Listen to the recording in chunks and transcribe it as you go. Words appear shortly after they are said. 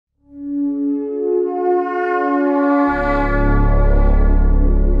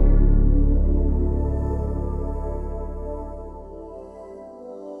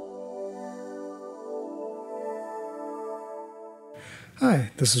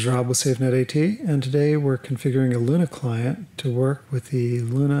This is Rob with SafeNet AT, and today we're configuring a Luna client to work with the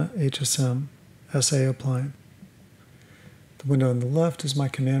Luna HSM SA appliance. The window on the left is my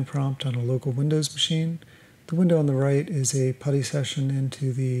command prompt on a local Windows machine. The window on the right is a putty session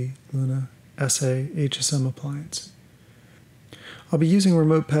into the Luna SA HSM appliance. I'll be using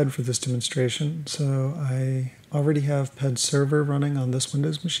remote PED for this demonstration, so I already have PED server running on this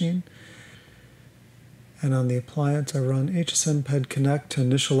Windows machine. And on the appliance, I run HSM PED connect to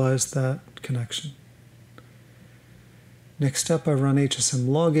initialize that connection. Next up, I run HSM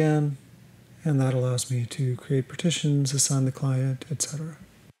login, and that allows me to create partitions, assign the client, etc.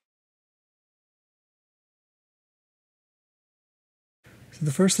 So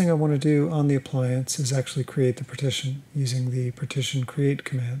the first thing I want to do on the appliance is actually create the partition using the partition create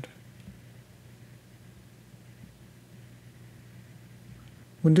command.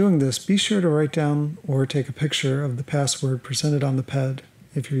 When doing this, be sure to write down or take a picture of the password presented on the PED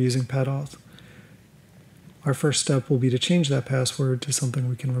if you're using PEDAuth. Our first step will be to change that password to something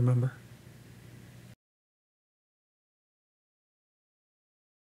we can remember.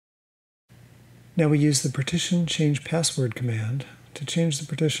 Now we use the partition change password command to change the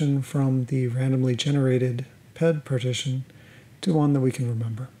partition from the randomly generated PED partition to one that we can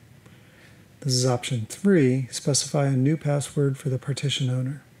remember. This is option 3, specify a new password for the partition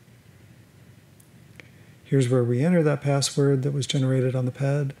owner. Here's where we enter that password that was generated on the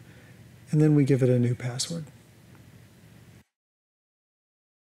PED, and then we give it a new password.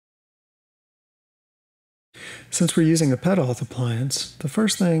 Since we're using a PEDAuth appliance, the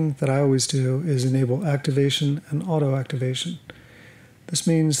first thing that I always do is enable activation and auto activation. This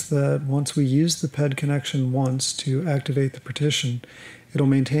means that once we use the PED connection once to activate the partition, it'll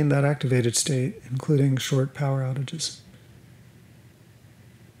maintain that activated state, including short power outages.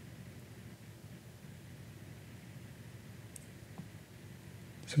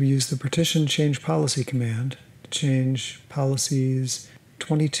 So we use the partition change policy command to change policies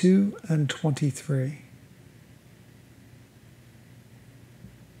 22 and 23,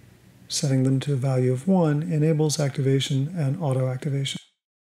 setting them to a value of 1 enables activation and auto activation.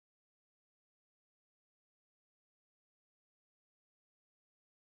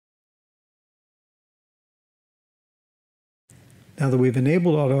 Now that we've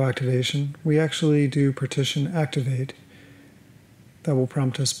enabled auto activation, we actually do partition activate. That will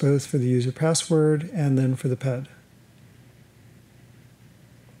prompt us both for the user password and then for the PED.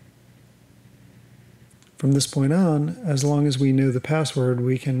 From this point on, as long as we know the password,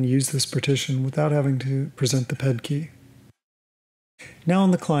 we can use this partition without having to present the PED key. Now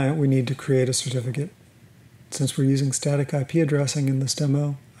on the client, we need to create a certificate. Since we're using static IP addressing in this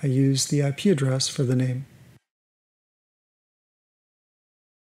demo, I use the IP address for the name.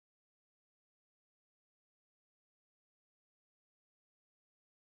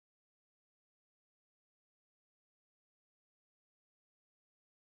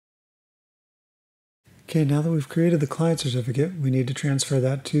 Okay, now that we've created the client certificate, we need to transfer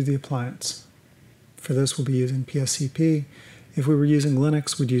that to the appliance. For this, we'll be using PSCP. If we were using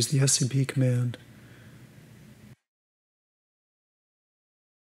Linux, we'd use the SCP command.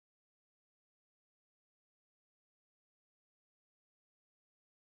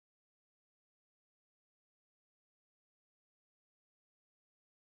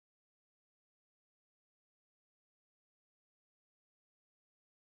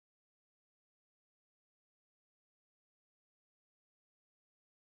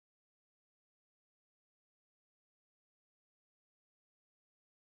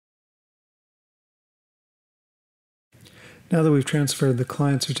 Now that we've transferred the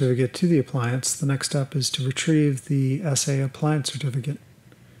client certificate to the appliance, the next step is to retrieve the SA appliance certificate.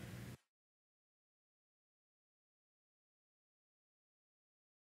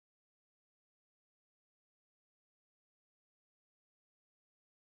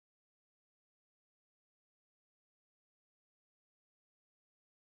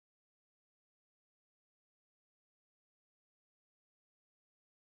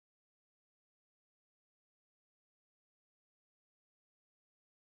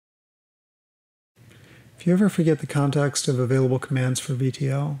 If you ever forget the context of available commands for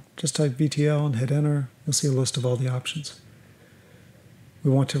VTL, just type VTL and hit enter. You'll see a list of all the options. We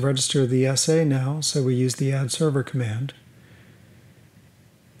want to register the SA now, so we use the add server command.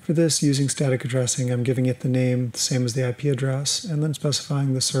 For this, using static addressing, I'm giving it the name, the same as the IP address, and then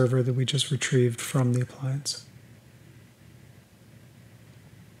specifying the server that we just retrieved from the appliance.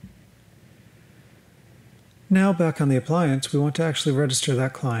 Now back on the appliance, we want to actually register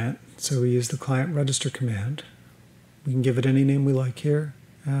that client, so we use the client register command. We can give it any name we like here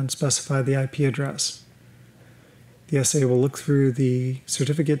and specify the IP address. The SA will look through the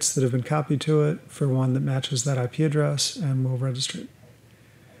certificates that have been copied to it for one that matches that IP address and will register it.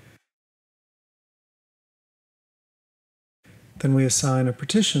 Then we assign a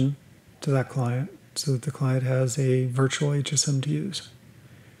partition to that client so that the client has a virtual HSM to use.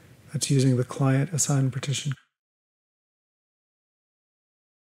 That's using the client assign partition.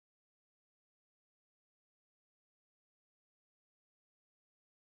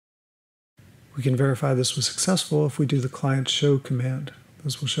 We can verify this was successful if we do the client show command.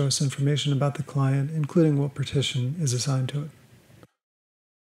 This will show us information about the client, including what partition is assigned to it.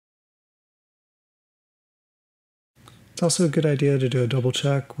 It's also a good idea to do a double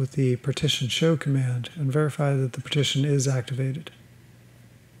check with the Partition Show command and verify that the partition is activated.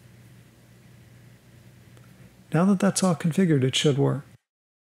 Now that that's all configured, it should work.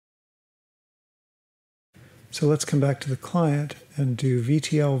 So let's come back to the client and do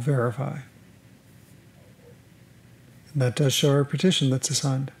VTL verify. And that does show our partition that's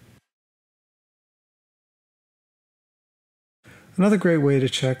assigned. Another great way to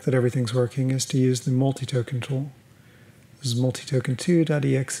check that everything's working is to use the MultiToken tool. This is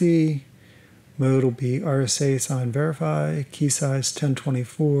multitoken2.exe. Mode will be RSA assign verify, key size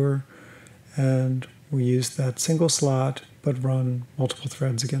 1024, and we use that single slot but run multiple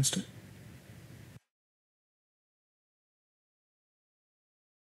threads against it.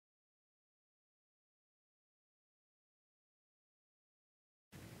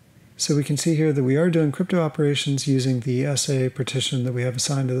 So we can see here that we are doing crypto operations using the SA partition that we have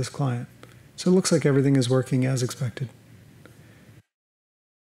assigned to this client. So it looks like everything is working as expected.